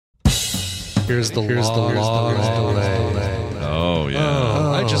Here's the long delay. Oh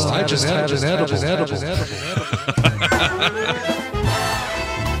yeah. I just had an edible.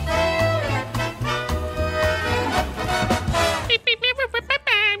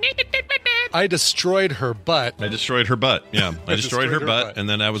 I destroyed her butt. I destroyed her butt. Yeah, I destroyed her butt, and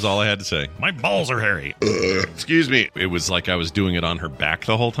then that was all I had to say. My balls are hairy. Excuse me. It was like I was doing it on her back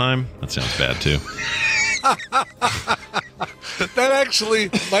the whole time. That sounds bad too. That actually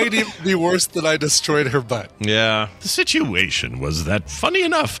might even be worse than I destroyed her butt. Yeah. The situation was that, funny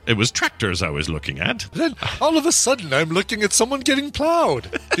enough, it was tractors I was looking at. Then all of a sudden, I'm looking at someone getting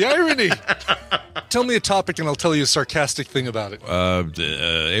plowed. The irony. Tell me a topic and I'll tell you a sarcastic thing about it.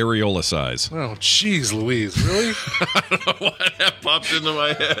 Areola size. Oh, jeez, Louise. Really? I don't know why that popped into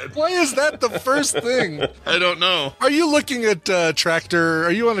my head. Why is that the first thing? I don't know. Are you looking at Tractor?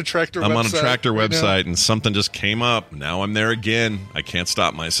 Are you on a Tractor website? I'm on a Tractor right website and something just came up. Now I'm there again. I can't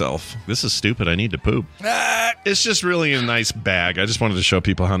stop myself. This is stupid. I need to poop. It's just really a nice bag. I just wanted to show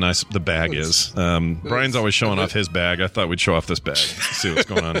people how nice the bag is. Brian's always showing off his bag. I thought we'd show off this bag. Let's see what's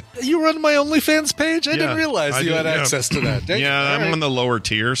going on. You run my OnlyFans page? I didn't realize you had access to that. Yeah, I'm on the lower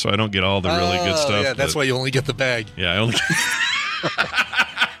tier, so I don't get all the really good stuff. Yeah, that's why you only get the bag. Yeah, I only...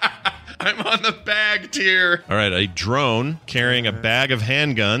 I'm on the bag tier. All right, a drone carrying a bag of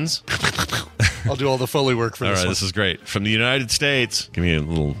handguns. I'll do all the Foley work for this one. This is great. From the United States. Give me a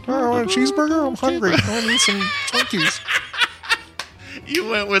little... I want a cheeseburger. I'm hungry. I need some Twinkies. You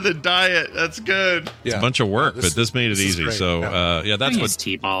went with a diet. That's good. Yeah. It's a bunch of work, but this made it easy. So, that's what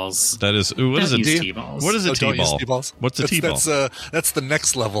T-balls. That is. Ooh, what is a T-balls? What is a T-ball? Don't use T-balls. What's a T-ball? That's the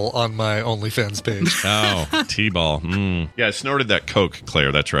next level on my OnlyFans page. Oh, T-ball. Yeah, I snorted that Coke,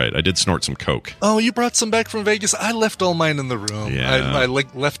 Claire. That's right. I did snort some Coke. Oh, you brought some back from Vegas? I left all mine in the room. Yeah. I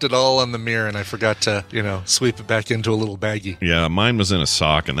left it all on the mirror, and I forgot to, sweep it back into a little baggie. Yeah, mine was in a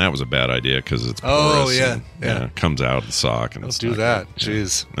sock, and that was a bad idea because it's porous. Oh, yeah. And, it comes out of the sock. And Don't do that.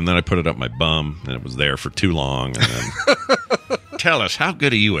 Jeez. And then I put it up my bum, and it was there for too long. And then, tell us, how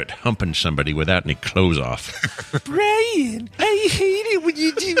good are you at humping somebody without any clothes off? Brian, I hate it when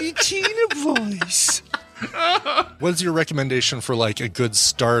you do your Tina voice. What's your recommendation for like a good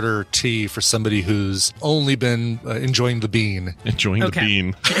starter tea for somebody who's only been enjoying the bean? Enjoying the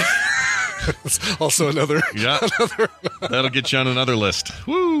bean. It's also another. Yeah, that'll get you on another list.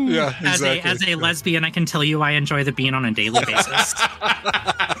 Woo! Yeah, exactly. As a lesbian, I can tell you I enjoy the bean on a daily basis.